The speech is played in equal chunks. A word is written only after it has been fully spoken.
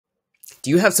Do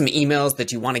you have some emails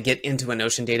that you want to get into a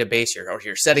Notion database, or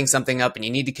you're setting something up and you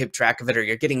need to keep track of it, or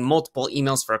you're getting multiple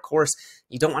emails for a course?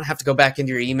 You don't want to have to go back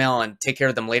into your email and take care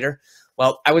of them later.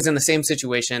 Well, I was in the same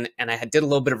situation and I did a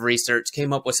little bit of research,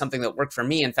 came up with something that worked for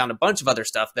me, and found a bunch of other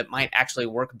stuff that might actually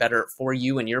work better for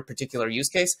you in your particular use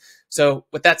case. So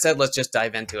with that said, let's just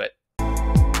dive into it.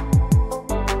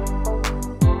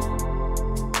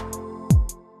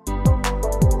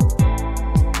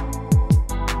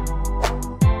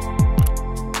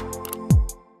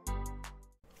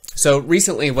 So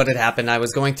recently what had happened, I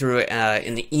was going through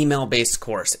in the email-based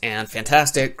course, and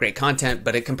fantastic, great content,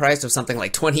 but it comprised of something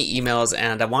like 20 emails,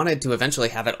 and I wanted to eventually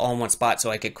have it all in one spot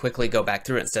so I could quickly go back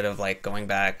through it instead of like going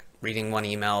back, reading one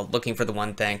email, looking for the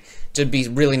one thing. It'd be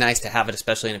really nice to have it,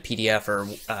 especially in a PDF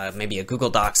or maybe a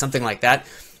Google Doc, something like that,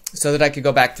 so that I could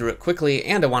go back through it quickly,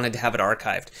 and I wanted to have it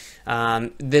archived.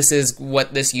 This is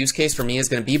what this use case for me is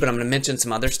going to be, but I'm going to mention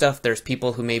some other stuff. There's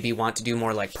people who maybe want to do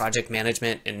more like project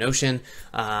management in Notion,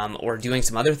 or doing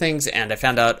some other things, and I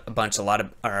found out a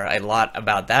lot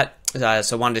about that. So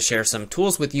I wanted to share some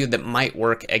tools with you that might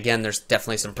work. Again, there's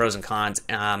definitely some pros and cons,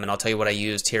 and I'll tell you what I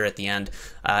used here at the end.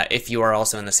 If you are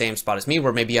also in the same spot as me,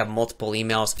 where maybe you have multiple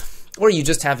emails, or you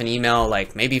just have an email,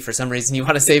 like maybe for some reason you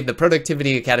want to save the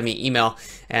Productivity Academy email,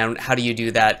 and how do you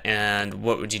do that, and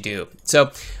what would you do?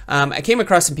 So I came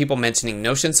across some people mentioning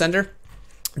Notion Sender.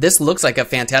 This looks like a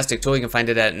fantastic tool. You can find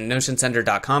it at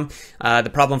notionsender.com. The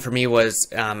problem for me was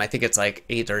I think it's like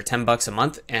 $8 or $10 a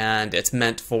month, and it's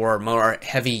meant for more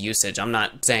heavy usage. I'm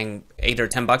not saying $8 or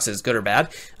 $10 is good or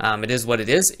bad. It is what it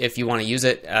is. If you want to use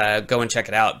it, go and check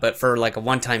it out. But for like a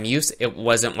one-time use, it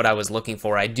wasn't what I was looking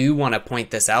for. I do want to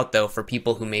point this out though for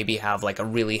people who maybe have like a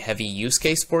really heavy use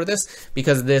case for this,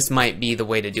 because this might be the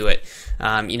way to do it.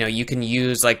 You know, you can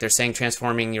use, like they're saying,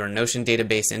 transforming your Notion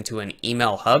database into an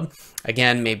email hub.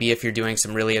 Again, maybe if you're doing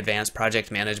some really advanced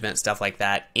project management stuff like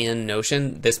that in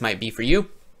Notion, this might be for you.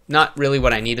 Not really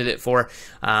what I needed it for,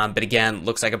 but again,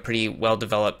 looks like a pretty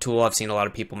well-developed tool. I've seen a lot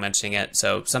of people mentioning it,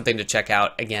 so something to check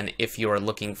out, again, if you're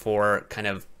looking for kind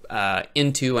of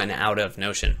into and out of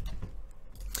Notion.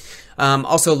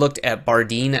 Also looked at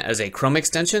Bardeen as a Chrome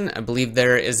extension. I believe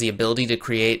there is the ability to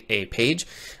create a page.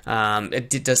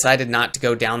 Decided not to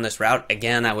go down this route.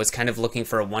 Again, I was kind of looking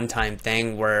for a one-time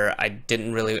thing where I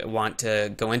didn't really want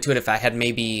to go into it. If I had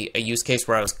maybe a use case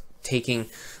where I was taking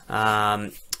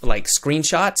like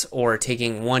screenshots or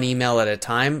taking one email at a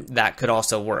time, that could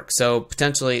also work. So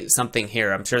potentially something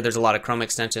here. I'm sure there's a lot of Chrome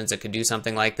extensions that could do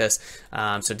something like this.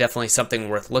 So definitely something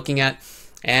worth looking at.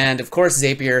 And of course,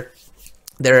 Zapier.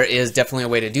 There is definitely a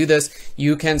way to do this.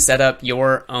 You can set up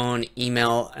your own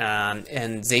email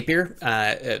in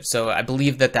Zapier. So I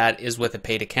believe that is with a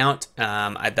paid account.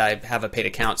 I have a paid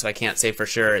account, so I can't say for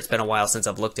sure. It's been a while since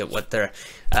I've looked at what their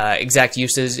exact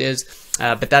usage is.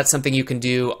 But that's something you can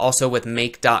do. Also with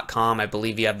make.com, I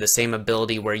believe you have the same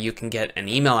ability where you can get an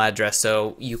email address,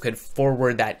 so you could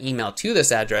forward that email to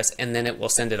this address and then it will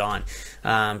send it on.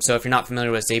 So if you're not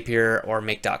familiar with Zapier or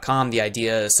make.com, the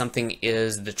idea is something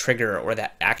is the trigger or that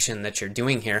action that you're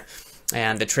doing here.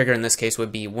 And the trigger in this case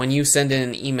would be when you send in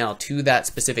an email to that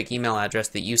specific email address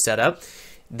that you set up,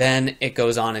 then it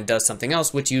goes on and does something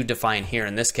else, which you define here.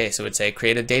 In this case, it would say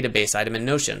create a database item in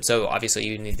Notion. So obviously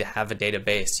you need to have a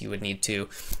database. You would need to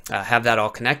have that all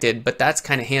connected, but that's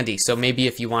kind of handy. So maybe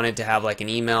if you wanted to have like an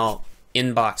email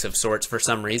inbox of sorts for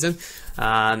some reason,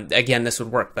 again, this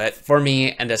would work. But for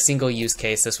me and a single use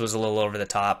case, this was a little over the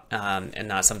top and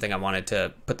not something I wanted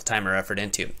to put the time or effort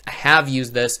into. I have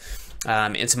used this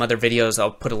in some other videos.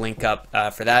 I'll put a link up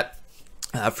for that.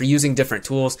 For using different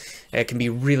tools, it can be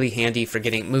really handy for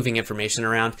moving information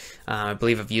around. I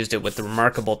believe I've used it with the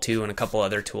Remarkable 2 and a couple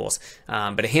other tools.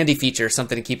 But a handy feature,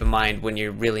 something to keep in mind when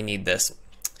you really need this.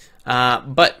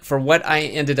 But for what I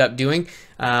ended up doing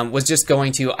was just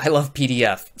going to, I love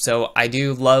PDF. So I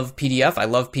do love PDF. I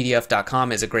love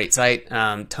PDF.com is a great site.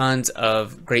 Tons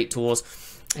of great tools.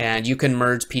 And you can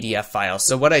merge PDF files.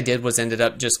 So what I did was ended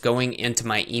up just going into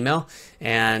my email,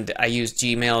 and I used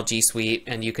Gmail, G Suite,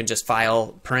 and you can just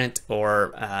file print,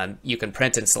 or you can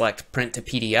print and select print to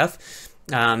PDF.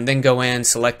 Then go in,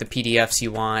 select the PDFs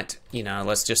you want. You know,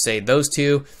 let's just say those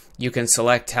two. You can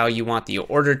select how you want the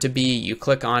order to be. You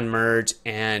click on merge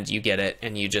and you get it,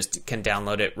 and you just can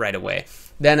download it right away.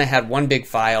 Then I had one big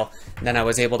file. Then I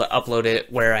was able to upload it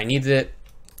where I needed it.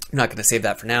 I'm not going to save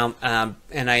that for now,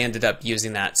 and I ended up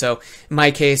using that. So in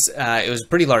my case, it was a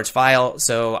pretty large file,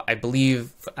 so I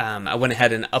believe I went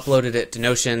ahead and uploaded it to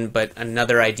Notion, but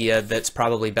another idea that's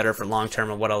probably better for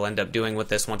long-term and what I'll end up doing with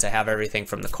this once I have everything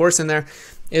from the course in there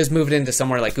is move it into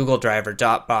somewhere like Google Drive or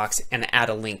Dropbox and add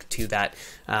a link to that,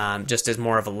 just as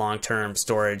more of a long-term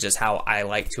storage is how I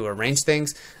like to arrange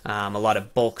things. A lot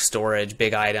of bulk storage,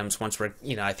 big items, once we're,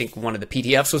 I think one of the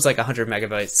PDFs was like 100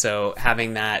 megabytes, so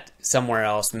having that somewhere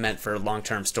else meant for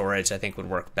long-term storage I think would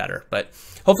work better. But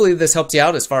hopefully this helps you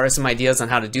out as far as some ideas on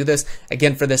how to do this.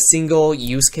 Again, for the single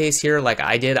use case here, like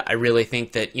I did, I really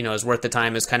think that, it's worth the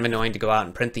time. It's kind of annoying to go out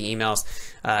and print the emails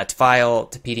to file,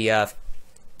 to PDF,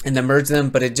 and then merge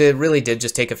them, but it really did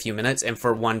just take a few minutes, and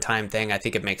for one-time thing, I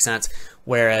think it makes sense.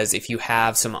 Whereas if you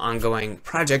have some ongoing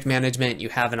project management, you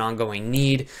have an ongoing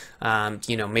need,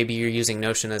 maybe you're using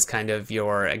Notion as kind of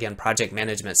your, again, project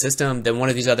management system, then one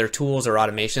of these other tools or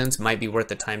automations might be worth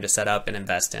the time to set up and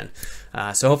invest in.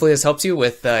 So hopefully this helps you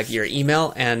with your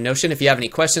email and Notion. If you have any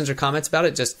questions or comments about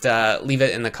it, just leave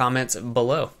it in the comments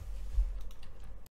below.